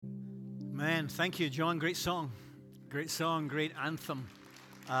Amen. Thank you, John. Great song, great anthem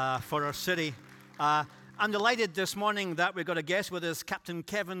for our city. I'm delighted this morning that we've got a guest with us. Captain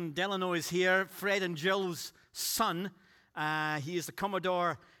Kevin Delano is here, Fred and Jill's son. He is the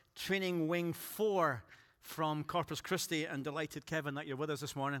Commodore Training Wing 4 from Corpus Christi, and delighted, Kevin, that you're with us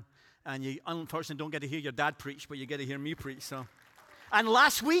this morning. And you unfortunately don't get to hear your dad preach, but you get to hear me preach. And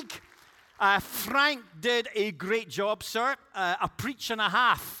last week, Frank did a great job, sir. A preach and a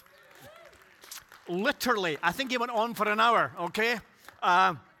half. Literally. I think he went on for an hour, okay?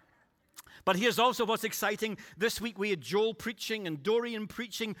 But here's also what's exciting. This week we had Joel preaching and Dorian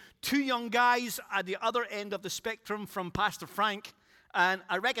preaching. Two young guys at the other end of the spectrum from Pastor Frank. And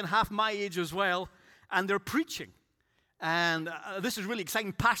I reckon half my age as well. And they're preaching. And this is really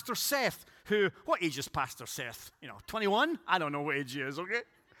exciting. Pastor Seth, what age is Pastor Seth? 21? I don't know what age he is, okay?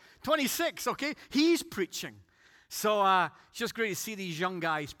 26, okay? He's preaching. So it's just great to see these young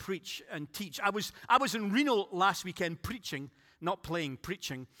guys preach and teach. I was in Reno last weekend preaching, not playing,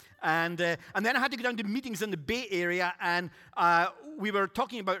 preaching. And then I had to go down to meetings in the Bay Area, and we were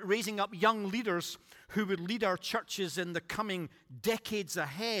talking about raising up young leaders who would lead our churches in the coming decades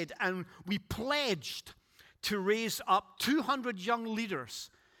ahead. And we pledged to raise up 200 young leaders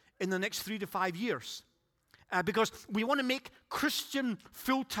in the next 3 to 5 years. Because we want to make Christian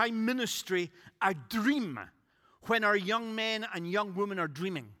full-time ministry a dream when our young men and young women are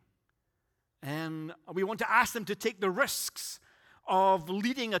dreaming. And we want to ask them to take the risks of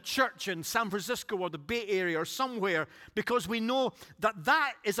leading a church in San Francisco or the Bay Area or somewhere, because we know that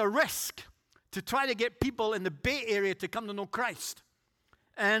that is a risk to try to get people in the Bay Area to come to know Christ.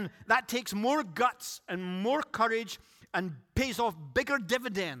 And that takes more guts and more courage and pays off bigger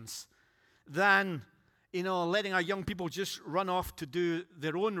dividends than letting our young people just run off to do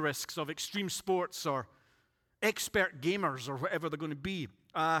their own risks of extreme sports or expert gamers or whatever they're going to be.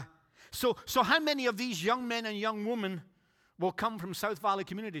 So how many of these young men and young women will come from South Valley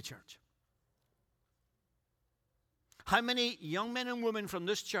Community Church? How many young men and women from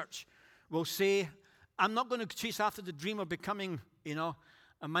this church will say, I'm not going to chase after the dream of becoming,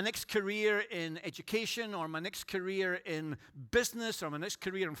 my next career in education, or my next career in business, or my next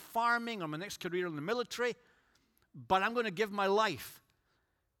career in farming, or my next career in the military, but I'm going to give my life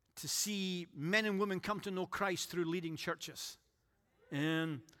to see men and women come to know Christ through leading churches.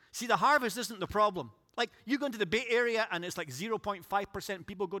 And see, the harvest isn't the problem. Like, you go into the Bay Area and it's like 0.5%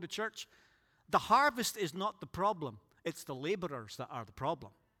 people go to church. The harvest is not the problem. It's the laborers that are the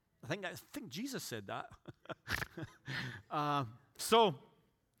problem. I think Jesus said that. So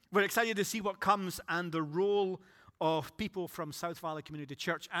we're excited to see what comes and the role of people from South Valley Community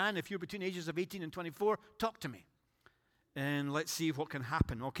Church. And if you're between ages of 18 and 24, talk to me. And let's see what can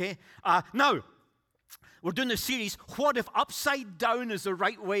happen, okay? Now, we're doing this series, What If Upside Down is the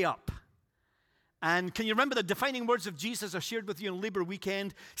Right Way Up? And can you remember the defining words of Jesus I shared with you on Labor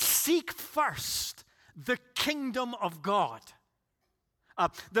Weekend? Seek first the kingdom of God.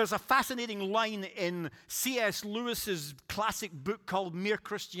 There's a fascinating line in C.S. Lewis's classic book called Mere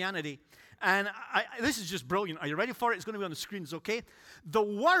Christianity. And this is just brilliant. Are you ready for it? It's going to be on the screens, okay? The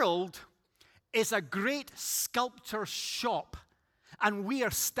world is a great sculptor's shop, and we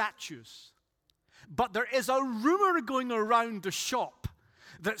are statues. But there is a rumor going around the shop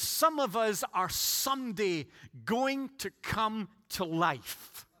that some of us are someday going to come to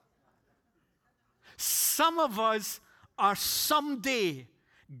life. Some of us are someday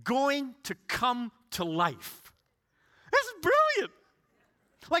going to come to life. That's brilliant.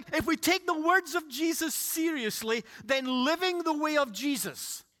 Like, if we take the words of Jesus seriously, then living the way of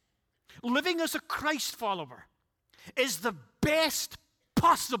Jesus, living as a Christ follower, is the best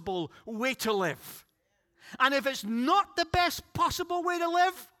possible way to live. And if it's not the best possible way to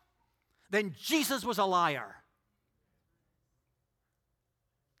live, then Jesus was a liar.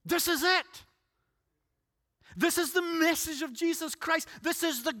 This is it. This is the message of Jesus Christ. This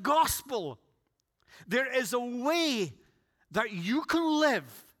is the gospel. There is a way that you can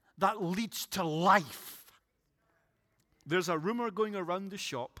live that leads to life. There's a rumor going around the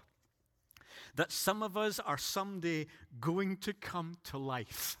shop that some of us are someday going to come to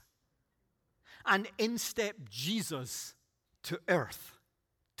life. And in stepped Jesus to earth,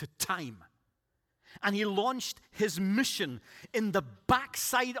 to time. And he launched his mission in the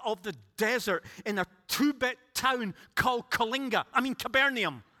backside of the desert in a 2-bit town called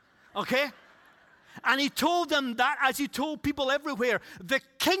Capernaum. Okay? And he told them that, as he told people everywhere, the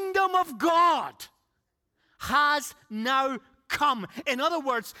kingdom of God has now come. In other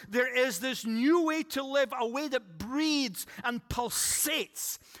words, there is this new way to live, a way that breathes and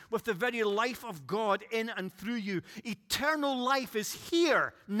pulsates with the very life of God in and through you. Eternal life is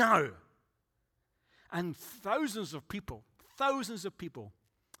here now. And thousands of people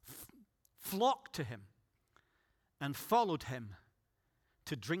flocked to him and followed him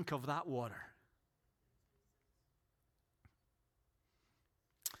to drink of that water.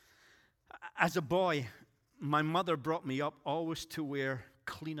 As a boy, my mother brought me up always to wear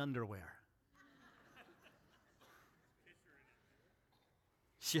clean underwear.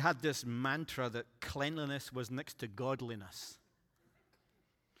 She had this mantra that cleanliness was next to godliness.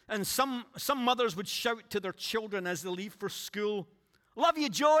 And some mothers would shout to their children as they leave for school, "Love you,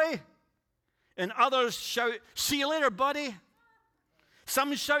 Joey." And others shout, "See you later, buddy."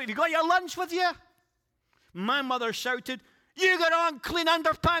 Some shout, "Have you got your lunch with you?" My mother shouted, "You got on clean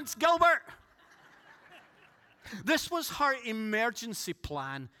underpants, Gilbert." This was her emergency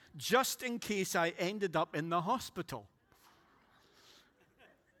plan, just in case I ended up in the hospital.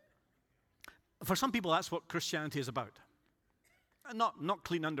 For some people, that's what Christianity is about. Not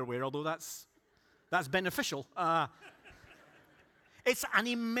clean underwear, although that's beneficial. It's an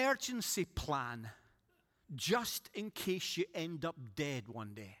emergency plan, just in case you end up dead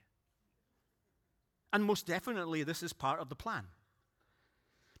one day. And most definitely, this is part of the plan.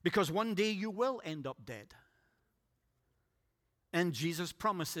 Because one day you will end up dead. And Jesus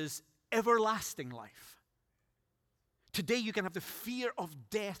promises everlasting life. Today you can have the fear of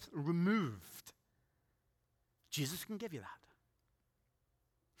death removed. Jesus can give you that.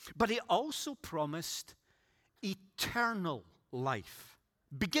 But he also promised eternal life,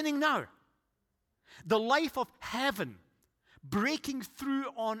 beginning now. The life of heaven breaking through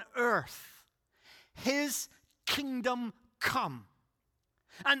on earth. His kingdom come.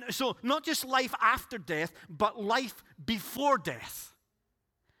 And so not just life after death, but life before death.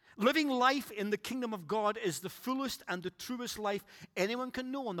 Living life in the kingdom of God is the fullest and the truest life anyone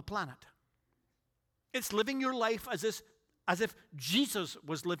can know on the planet. It's living your life as if Jesus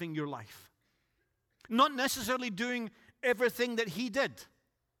was living your life. Not necessarily doing everything that he did.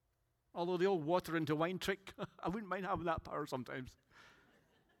 Although the old water into wine trick, I wouldn't mind having that power sometimes.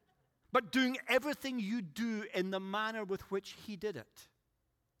 But doing everything you do in the manner with which he did it.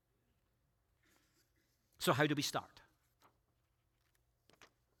 So how do we start?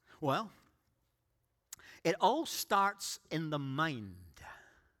 Well, it all starts in the mind.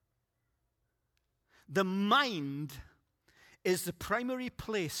 The mind is the primary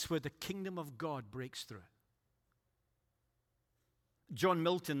place where the kingdom of God breaks through. John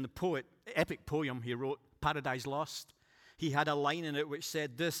Milton, the poet, epic poem he wrote, Paradise Lost, he had a line in it which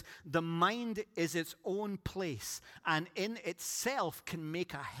said this: "The mind is its own place, and in itself can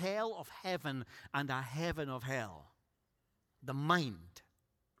make a hell of heaven and a heaven of hell." The mind.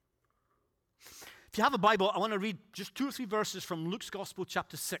 If you have a Bible, I want to read just 2 or 3 verses from Luke's Gospel,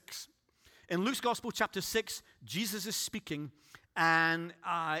 chapter 6. In Luke's Gospel, chapter 6, Jesus is speaking, and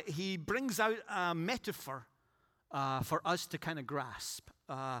he brings out a metaphor for us to kind of grasp.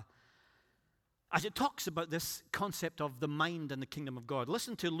 As it talks about this concept of the mind and the kingdom of God.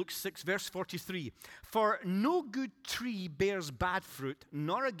 Listen to Luke 6, verse 43. "For no good tree bears bad fruit,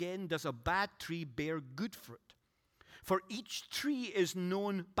 nor again does a bad tree bear good fruit. For each tree is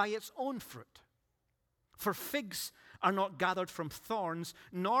known by its own fruit. For figs are not gathered from thorns,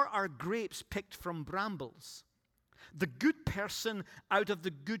 nor are grapes picked from brambles. The good person out of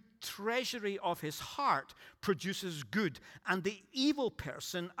the good treasury of his heart produces good, and the evil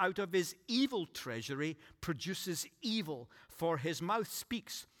person out of his evil treasury produces evil, for his mouth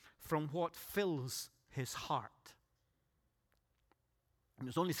speaks from what fills his heart." And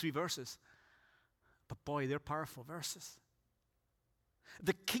there's only 3 verses, but boy, they're powerful verses.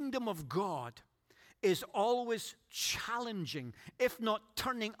 The kingdom of God is always challenging, if not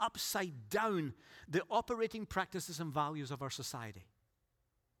turning upside down, the operating practices and values of our society.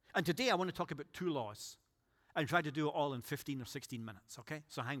 And today I want to talk about 2 laws and try to do it all in 15 or 16 minutes, okay?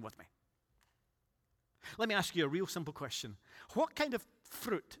 So hang with me. Let me ask you a real simple question. What kind of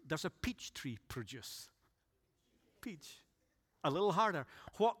fruit does a peach tree produce? Peach. A little harder.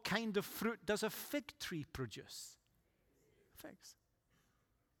 What kind of fruit does a fig tree produce? Figs.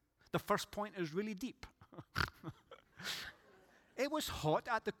 The first point is really deep. It was hot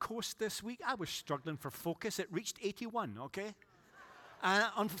at the coast this week. I was struggling for focus. It reached 81, okay? And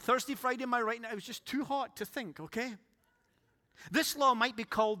on Thursday, Friday, am I right now? It was just too hot to think, okay? This law might be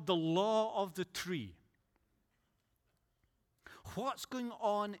called the law of the tree. What's going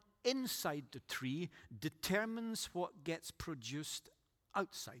on inside the tree determines what gets produced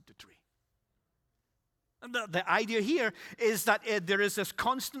outside the tree. And the idea here is that there is this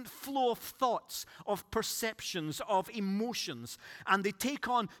constant flow of thoughts, of perceptions, of emotions, and they take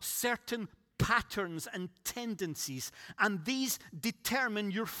on certain patterns and tendencies, and these determine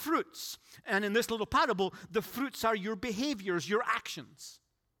your fruits. And in this little parable, the fruits are your behaviors, your actions.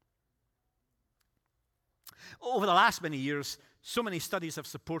 Over the last many years, so many studies have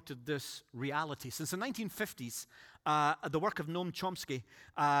supported this reality. Since the 1950s, the work of Noam Chomsky,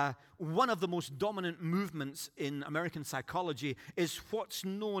 one of the most dominant movements in American psychology is what's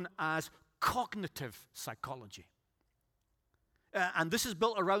known as cognitive psychology. And this is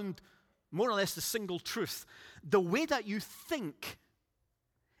built around more or less the single truth. The way that you think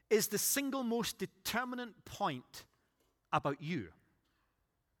is the single most determinant point about you.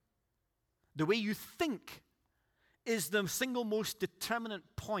 The way you think is the single most determinant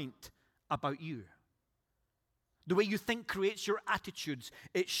point about you. The way you think creates your attitudes.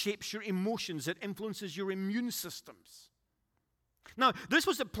 It shapes your emotions. It influences your immune systems. Now, this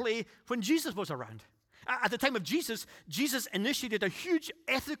was at play when Jesus was around. At the time of Jesus, Jesus initiated a huge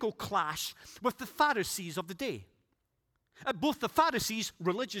ethical clash with the Pharisees of the day. Both the Pharisees,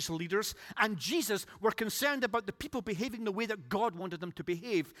 religious leaders, and Jesus were concerned about the people behaving the way that God wanted them to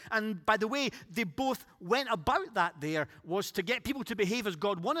behave. And by the way, they both went about that there was to get people to behave as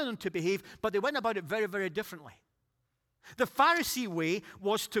God wanted them to behave, but they went about it very, very differently. The Pharisee way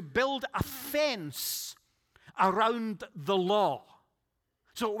was to build a fence around the law.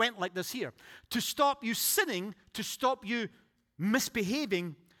 So it went like this here. To stop you sinning, to stop you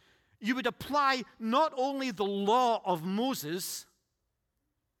misbehaving, you would apply not only the law of Moses,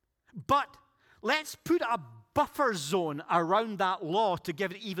 but let's put a buffer zone around that law to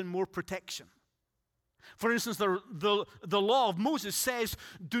give it even more protection. For instance, the law of Moses says,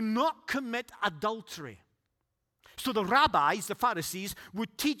 do not commit adultery. So the rabbis, the Pharisees,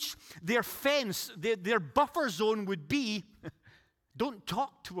 would teach their fence, their buffer zone would be, don't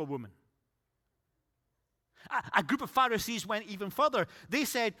talk to a woman. A group of Pharisees went even further. They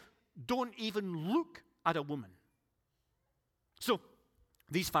said, don't even look at a woman. So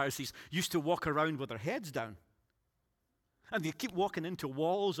these Pharisees used to walk around with their heads down. And they keep walking into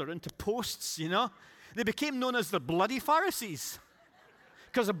walls or into posts, you know. They became known as the bloody Pharisees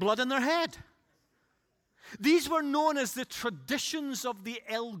because of blood in their head. These were known as the traditions of the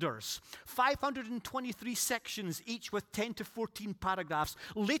elders, 523 sections, each with 10 to 14 paragraphs,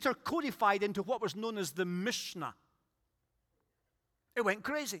 later codified into what was known as the Mishnah. It went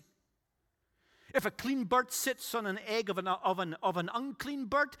crazy. If a clean bird sits on an egg of an unclean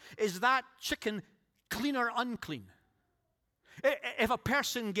bird, is that chicken clean or unclean? If a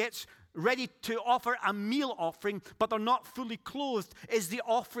person gets ready to offer a meal offering, but they're not fully clothed, is the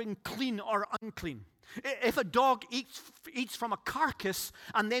offering clean or unclean? If a dog eats from a carcass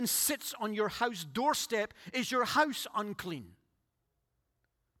and then sits on your house doorstep, is your house unclean?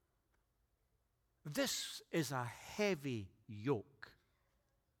 This is a heavy yoke.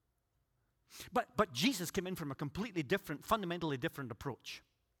 But Jesus came in from a completely different, fundamentally different approach.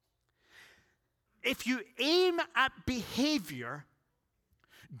 If you aim at behavior,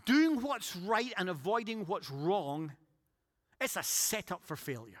 doing what's right and avoiding what's wrong, it's a setup for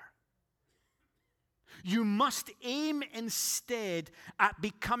failure. You must aim instead at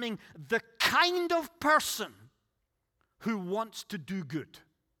becoming the kind of person who wants to do good.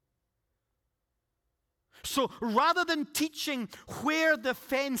 So rather than teaching where the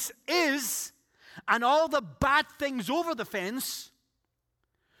fence is and all the bad things over the fence,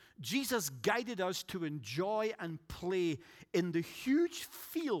 Jesus guided us to enjoy and play in the huge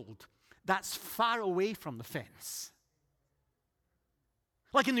field that's far away from the fence.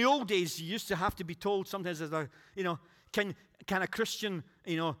 Like in the old days, you used to have to be told sometimes, can a Christian,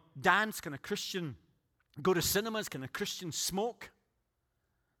 dance? Can a Christian go to cinemas? Can a Christian smoke?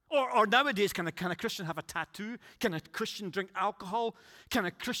 Or nowadays, can a Christian have a tattoo? Can a Christian drink alcohol? Can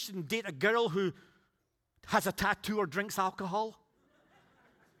a Christian date a girl who has a tattoo or drinks alcohol?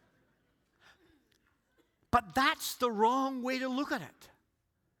 But that's the wrong way to look at it.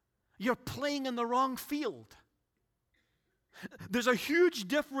 You're playing in the wrong field. There's a huge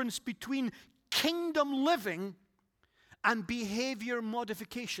difference between kingdom living and behavior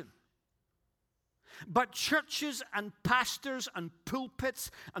modification. But churches and pastors and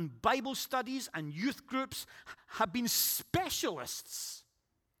pulpits and Bible studies and youth groups have been specialists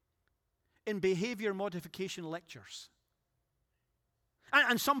in behavior modification lectures.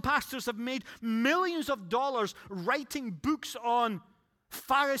 And some pastors have made millions of dollars writing books on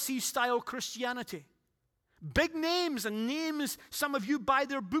Pharisee-style Christianity. Big names and names, some of you buy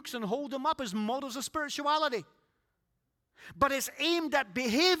their books and hold them up as models of spirituality. But it's aimed at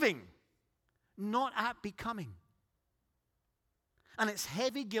behaving, not at becoming. And it's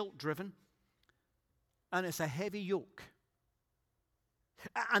heavy guilt-driven, and it's a heavy yoke.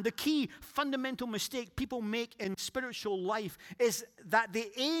 And the key fundamental mistake people make in spiritual life is that they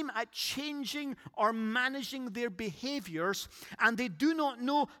aim at changing or managing their behaviors, and they do not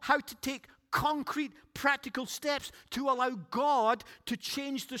know how to take concrete, practical steps to allow God to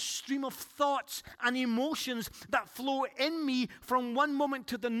change the stream of thoughts and emotions that flow in me from one moment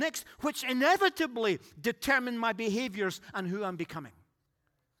to the next, which inevitably determine my behaviors and who I'm becoming.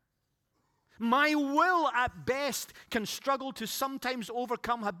 My will, at best, can struggle to sometimes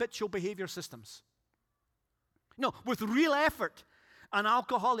overcome habitual behavior systems. No, with real effort, an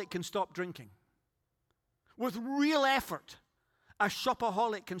alcoholic can stop drinking. With real effort, a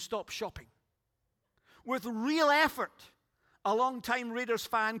shopaholic can stop shopping. With real effort, a long-time Raiders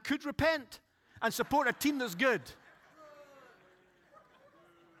fan could repent and support a team that's good.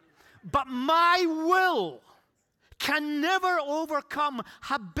 But my will can never overcome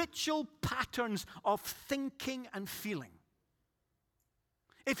habitual patterns of thinking and feeling.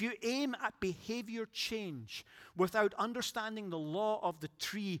 If you aim at behavior change without understanding the law of the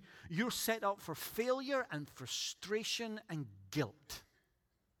tree, you're set up for failure and frustration and guilt.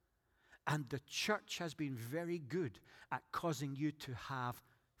 And the church has been very good at causing you to have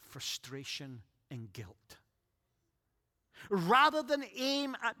frustration and guilt. Rather than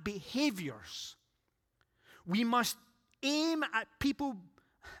aim at behaviors, we must aim at people,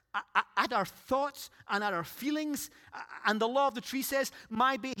 at our thoughts and at our feelings. And the law of the tree says,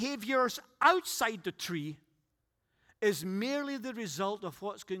 my behaviors outside the tree is merely the result of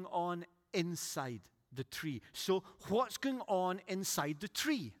what's going on inside the tree. So what's going on inside the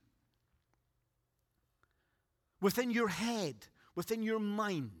tree? Within your head, within your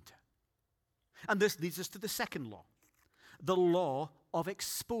mind. And this leads us to the second law, the law of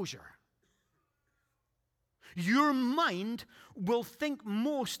exposure. Your mind will think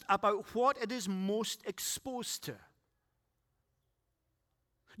most about what it is most exposed to.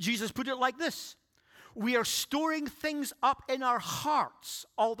 Jesus put it like this: we are storing things up in our hearts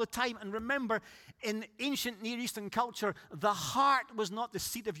all the time. And remember, in ancient Near Eastern culture, the heart was not the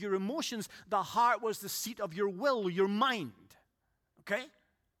seat of your emotions. The heart was the seat of your will, your mind. Okay?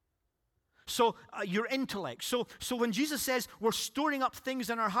 So your intellect. So when Jesus says we're storing up things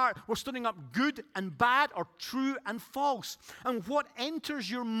in our heart, we're storing up good and bad or true and false. And what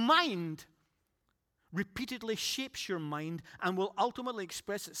enters your mind repeatedly shapes your mind and will ultimately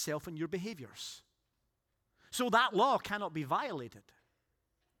express itself in your behaviors. So that law cannot be violated.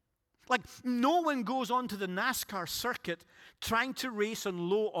 Like, no one goes onto the NASCAR circuit trying to race on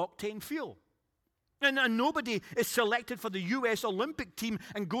low-octane fuel. And nobody is selected for the U.S. Olympic team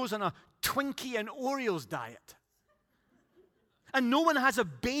and goes on a Twinkie and Oreos diet. And no one has a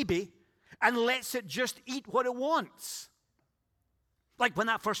baby and lets it just eat what it wants. Like when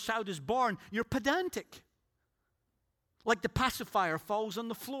that first child is born, you're pedantic. Like the pacifier falls on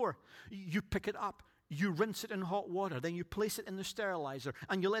the floor. You pick it up. You rinse it in hot water, then you place it in the sterilizer,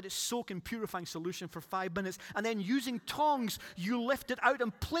 and you let it soak in purifying solution for 5 minutes, and then using tongs, you lift it out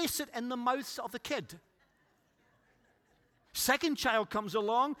and place it in the mouth of the kid. Second child comes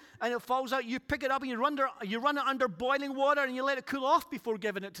along, and it falls out. You pick it up, and you run it under boiling water, and you let it cool off before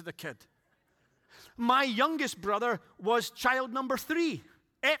giving it to the kid. My youngest brother was child number 3.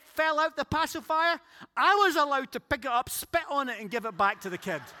 It fell out the pacifier. I was allowed to pick it up, spit on it, and give it back to the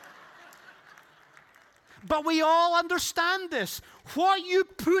kid. But we all understand this. What you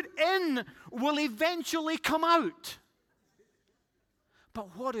put in will eventually come out.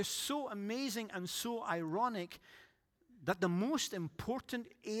 But what is so amazing and so ironic, that the most important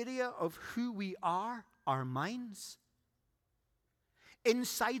area of who we are, our minds,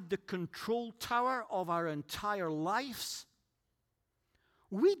 inside the control tower of our entire lives,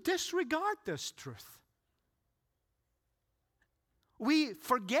 we disregard this truth. We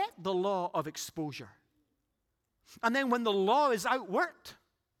forget the law of exposure. And then when the law is outworked,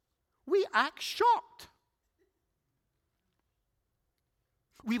 we act shocked.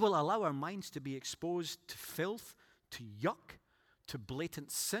 We will allow our minds to be exposed to filth, to yuck, to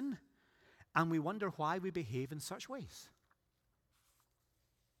blatant sin, and we wonder why we behave in such ways.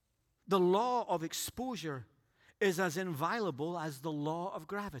 The law of exposure is as inviolable as the law of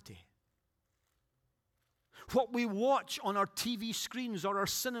gravity. What we watch on our TV screens or our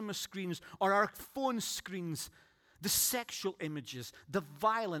cinema screens or our phone screens, the sexual images, the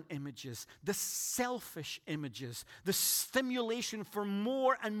violent images, the selfish images, the stimulation for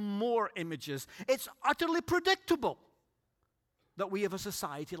more and more images. It's utterly predictable that we have a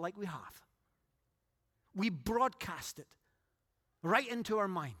society like we have. We broadcast it right into our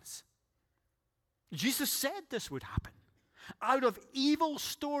minds. Jesus said this would happen. Out of evil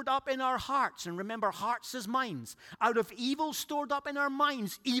stored up in our hearts, and remember, hearts is minds. Out of evil stored up in our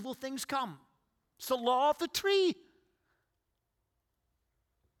minds, evil things come. It's the law of the tree.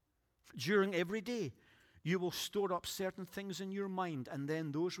 During every day, you will store up certain things in your mind, and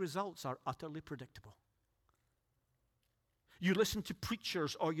then those results are utterly predictable. You listen to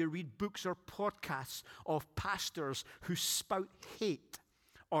preachers or you read books or podcasts of pastors who spout hate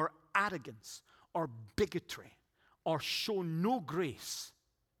or arrogance or bigotry or show no grace.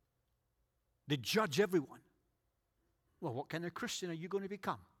 They judge everyone. Well, what kind of Christian are you going to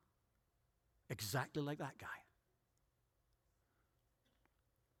become? Exactly like that guy.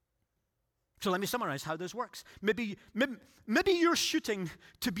 So let me summarize how this works. Maybe you're shooting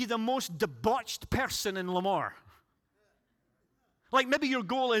to be the most debauched person in Lamar. Like maybe your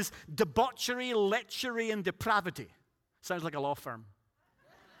goal is debauchery, lechery, and depravity. Sounds like a law firm.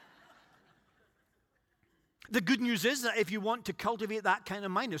 The good news is that if you want to cultivate that kind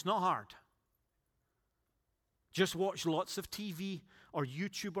of mind, it's not hard. Just watch lots of TV or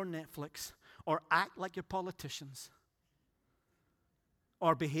YouTube or Netflix, or act like your politicians,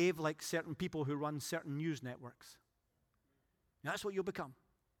 or behave like certain people who run certain news networks. That's what you'll become.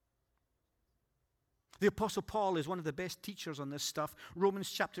 The Apostle Paul is one of the best teachers on this stuff. Romans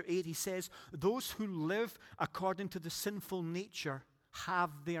chapter 8, he says, those who live according to the sinful nature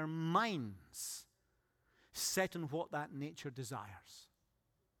have their minds set on what that nature desires.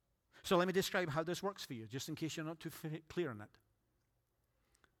 So let me describe how this works for you, just in case you're not too clear on it.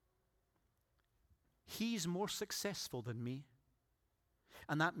 He's more successful than me,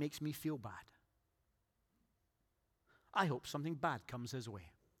 and that makes me feel bad. I hope something bad comes his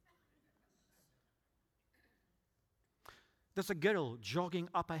way. There's a girl jogging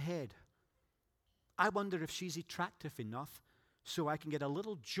up ahead. I wonder if she's attractive enough so I can get a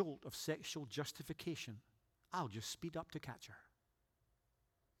little jolt of sexual justification. I'll just speed up to catch her.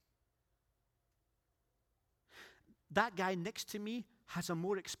 That guy next to me has a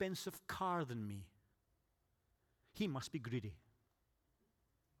more expensive car than me. He must be greedy.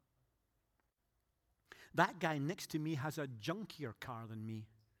 That guy next to me has a junkier car than me.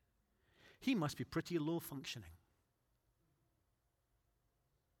 He must be pretty low functioning.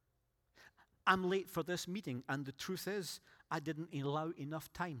 I'm late for this meeting, and the truth is, I didn't allow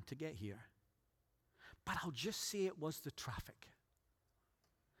enough time to get here. But I'll just say it was the traffic.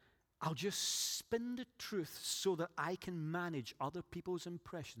 I'll just spin the truth so that I can manage other people's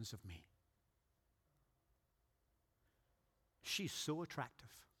impressions of me. She's so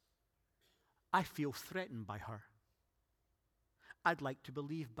attractive. I feel threatened by her. I'd like to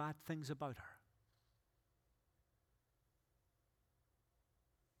believe bad things about her.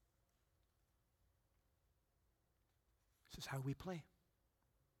 This is how we play.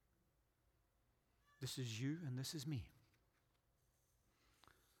 This is you and this is me.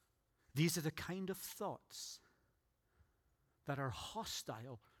 These are the kind of thoughts that are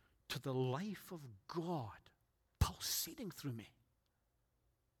hostile to the life of God pulsating through me.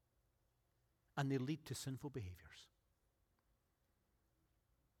 And they lead to sinful behaviors.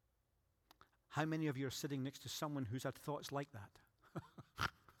 How many of you are sitting next to someone who's had thoughts like that?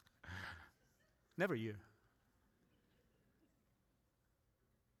 Never you.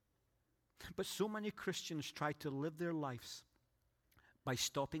 But so many Christians try to live their lives by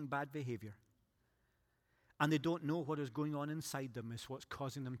stopping bad behavior. And they don't know what is going on inside them is what's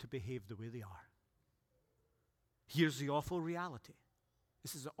causing them to behave the way they are. Here's the awful reality.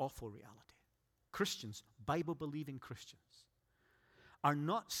 This is an awful reality. Christians, Bible-believing Christians, are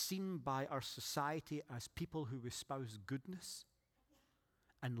not seen by our society as people who espouse goodness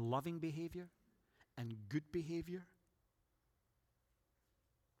and loving behavior and good behavior.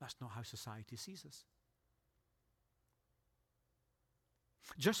 That's not how society sees us.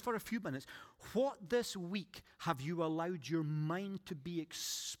 Just for a few minutes, what this week have you allowed your mind to be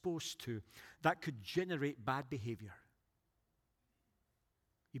exposed to that could generate bad behavior?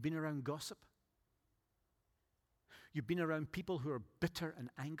 You've been around gossip? You've been around people who are bitter and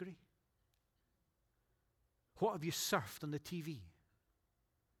angry? What have you surfed on the TV?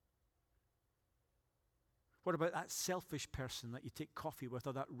 What about that selfish person that you take coffee with,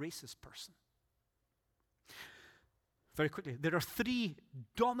 or that racist person? Very quickly, there are 3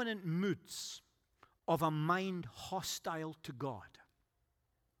 dominant moods of a mind hostile to God.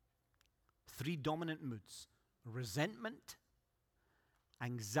 3 dominant moods: resentment,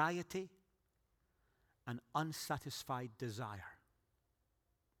 anxiety, and unsatisfied desire.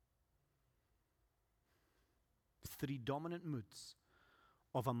 3 dominant moods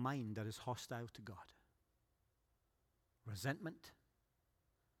of a mind that is hostile to God: resentment,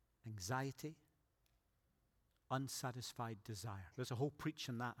 anxiety, unsatisfied desire. There's a whole preach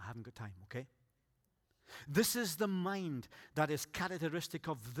on that. I haven't got time, okay? This is the mind that is characteristic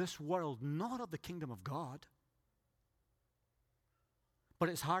of this world, not of the kingdom of God. But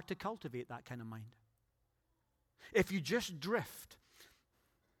it's hard to cultivate that kind of mind. If you just drift,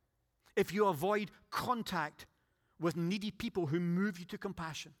 if you avoid contact with needy people who move you to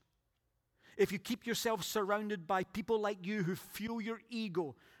compassion, if you keep yourself surrounded by people like you who fuel your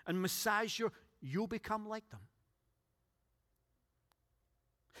ego and massage you'll become like them.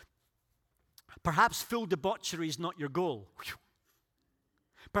 Perhaps full debauchery is not your goal.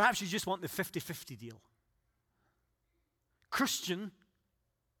 Perhaps you just want the 50-50 deal. Christian,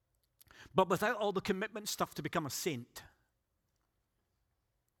 but without all the commitment stuff to become a saint.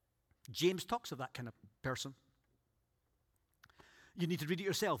 James talks of that kind of person. You need to read it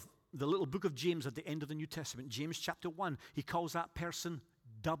yourself. The little book of James at the end of the New Testament, James chapter 1, he calls that person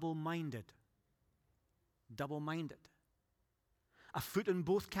double-minded. Double-minded. A foot in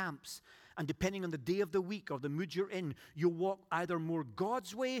both camps. And depending on the day of the week or the mood you're in, you'll walk either more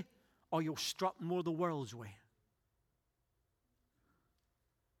God's way or you'll strut more the world's way.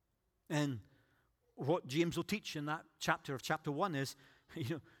 And what James will teach in that chapter of chapter 1 is,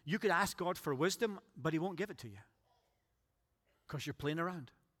 you could ask God for wisdom, but he won't give it to you. Because you're playing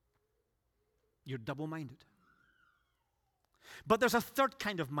around. You're double-minded. But there's a third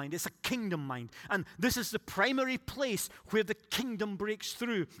kind of mind. It's a kingdom mind. And this is the primary place where the kingdom breaks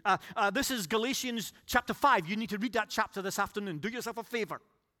through. This is Galatians chapter 5. You need to read that chapter this afternoon. Do yourself a favor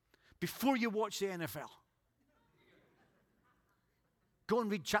before you watch the NFL. Go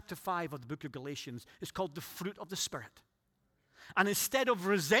and read chapter 5 of the book of Galatians. It's called the fruit of the Spirit. And instead of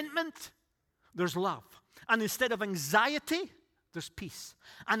resentment, there's love. And instead of anxiety, there's peace.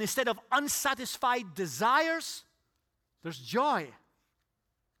 And instead of unsatisfied desires, there's joy.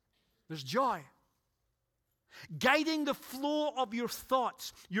 There's joy. Guiding the flow of your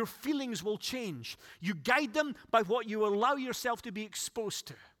thoughts, your feelings will change. You guide them by what you allow yourself to be exposed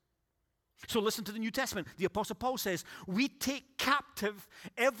to. So listen to the New Testament. The Apostle Paul says, we take captive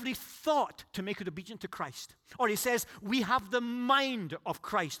every thought to make it obedient to Christ. Or he says, we have the mind of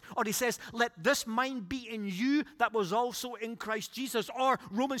Christ. Or he says, let this mind be in you that was also in Christ Jesus. Or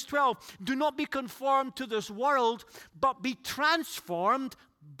Romans 12, do not be conformed to this world, but be transformed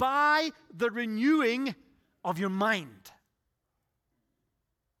by the renewing of your mind.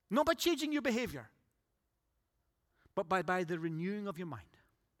 Not by changing your behavior, but by the renewing of your mind.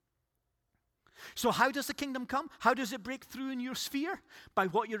 So how does the kingdom come? How does it break through in your sphere? By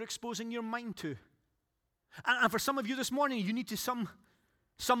what you're exposing your mind to. And for some of you this morning, you need to,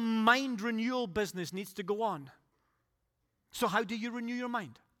 some mind renewal business needs to go on. So how do you renew your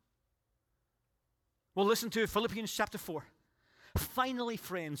mind? Well, listen to Philippians chapter 4. Finally,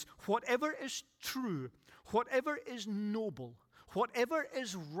 friends, whatever is true, whatever is noble, whatever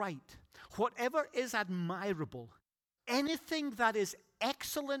is right, whatever is admirable, anything that is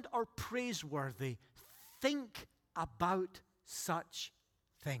excellent or praiseworthy, think about such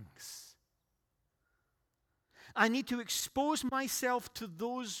things. I need to expose myself to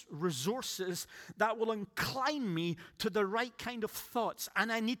those resources that will incline me to the right kind of thoughts.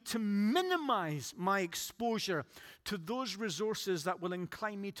 And I need to minimize my exposure to those resources that will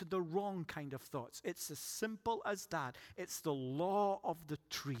incline me to the wrong kind of thoughts. It's as simple as that. It's the law of the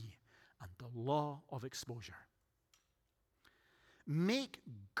tree and the law of exposure. Make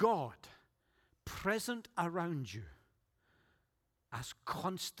God present around you as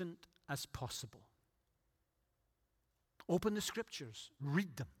constant as possible. Open the scriptures,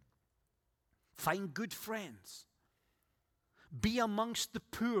 read them. Find good friends. Be amongst the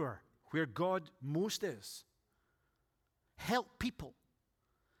poor where God most is. Help people.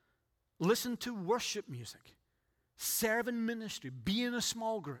 Listen to worship music. Serve in ministry. Be in a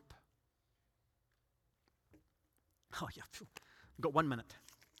small group. Oh, yeah. I've got 1 minute.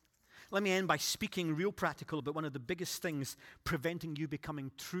 Let me end by speaking real practical about one of the biggest things preventing you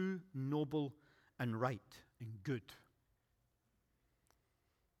becoming true, noble, and right and good.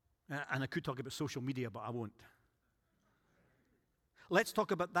 And I could talk about social media, but I won't. Let's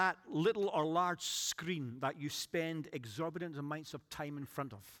talk about that little or large screen that you spend exorbitant amounts of time in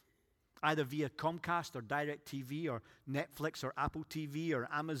front of, either via Comcast or DirecTV or Netflix or Apple TV or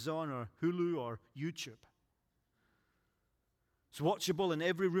Amazon or Hulu or YouTube. It's watchable in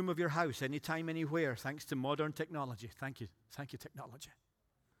every room of your house, anytime, anywhere, thanks to modern technology. Thank you. Thank you, technology.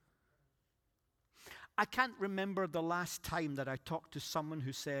 I can't remember the last time that I talked to someone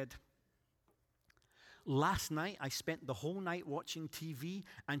who said, last night I spent the whole night watching TV,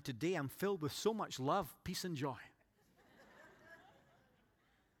 and today I'm filled with so much love, peace, and joy.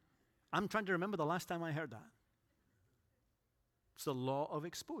 I'm trying to remember the last time I heard that. It's the law of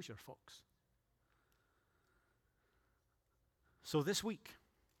exposure, folks. So this week,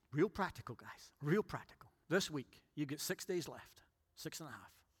 real practical, guys, real practical. This week, you get 6 days left, 6.5.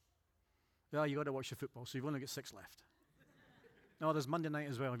 Yeah, you got to watch the football, so you've only got 6 left. No, there's Monday night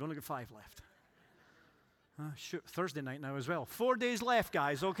as well. You've only got 5 left. Shoot, Thursday night now as well. 4 days left,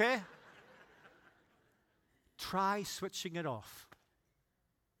 guys, okay? Try switching it off.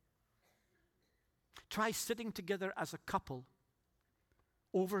 Try sitting together as a couple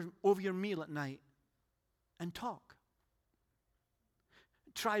over your meal at night and talk.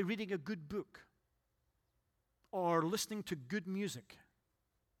 Try reading a good book or listening to good music.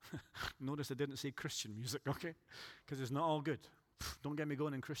 Notice I didn't say Christian music, okay? Because it's not all good. Don't get me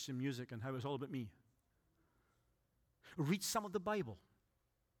going in Christian music and how it's all about me. Read some of the Bible.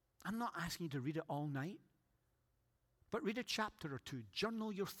 I'm not asking you to read it all night, but read a chapter or two.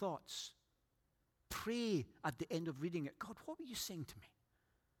 Journal your thoughts. Pray at the end of reading it. God, what were you saying to me?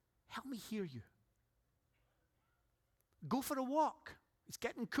 Help me hear you. Go for a walk. It's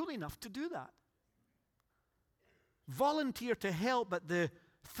getting cool enough to do that. Volunteer to help at the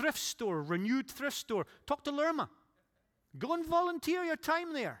thrift store, renewed thrift store. Talk to Lerma. Go and volunteer your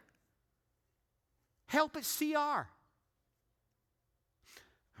time there. Help at CR.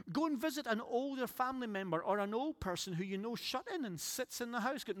 Go and visit an older family member or an old person who you know shut in and sits in the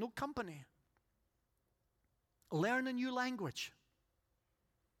house, got no company. Learn a new language.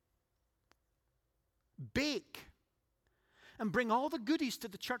 Bake. And bring all the goodies to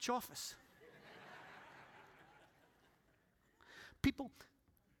the church office. People,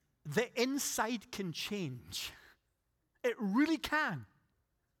 the inside can change. It really can.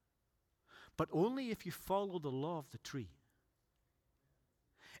 But only if you follow the law of the tree.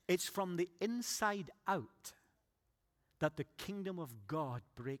 It's from the inside out that the kingdom of God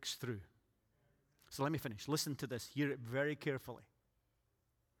breaks through. So let me finish. Listen to this. Hear it very carefully.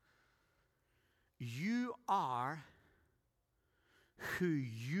 You are who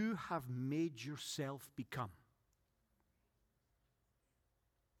you have made yourself become.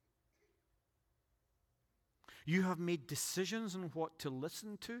 You have made decisions on what to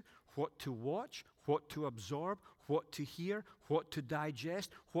listen to, what to watch, what to absorb, what to hear, what to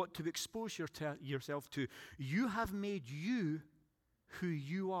digest, what to expose yourself to. You have made you who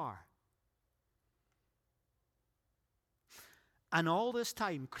you are. And all this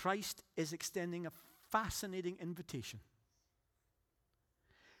time, Christ is extending a fascinating invitation.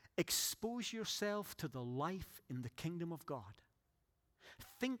 Expose yourself to the life in the kingdom of God.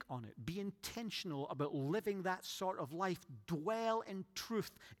 Think on it. Be intentional about living that sort of life. Dwell in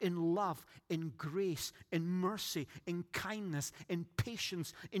truth, in love, in grace, in mercy, in kindness, in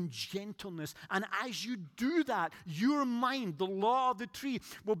patience, in gentleness. And as you do that, your mind, the law of the tree,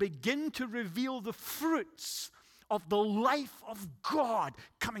 will begin to reveal the fruits of the life of God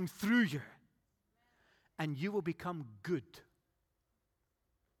coming through you. And you will become good.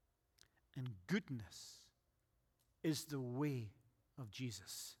 And goodness is the way of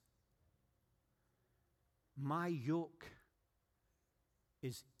Jesus. My yoke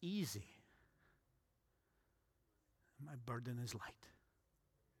is easy. My burden is light.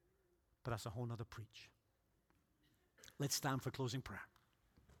 But that's a whole nother preach. Let's stand for closing prayer.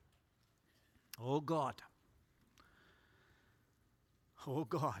 Oh God. Oh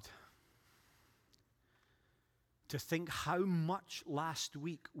God. To think how much last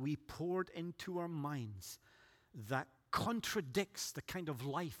week we poured into our minds that contradicts the kind of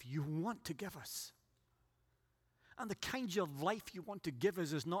life you want to give us. And the kind of life you want to give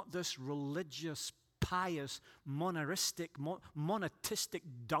us is not this religious, pious, monaristic, monetistic,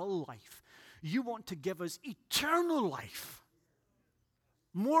 dull life. You want to give us eternal life.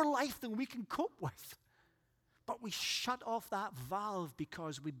 More life than we can cope with. But we shut off that valve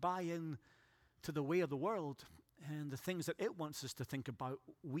because we buy in to the way of the world, and the things that it wants us to think about,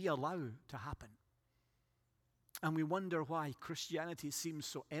 we allow to happen. And we wonder why Christianity seems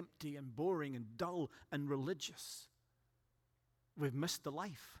so empty and boring and dull and religious. We've missed the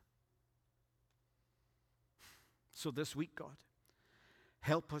life. So this week, God,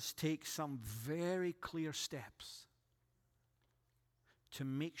 help us take some very clear steps to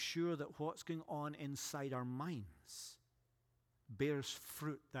make sure that what's going on inside our minds bears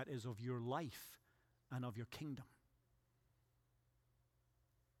fruit that is of your life and of your kingdom.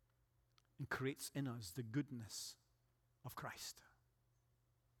 And creates in us the goodness of Christ.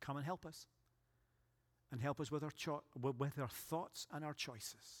 Come and help us. And help us with our thoughts and our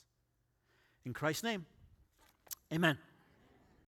choices. In Christ's name, amen.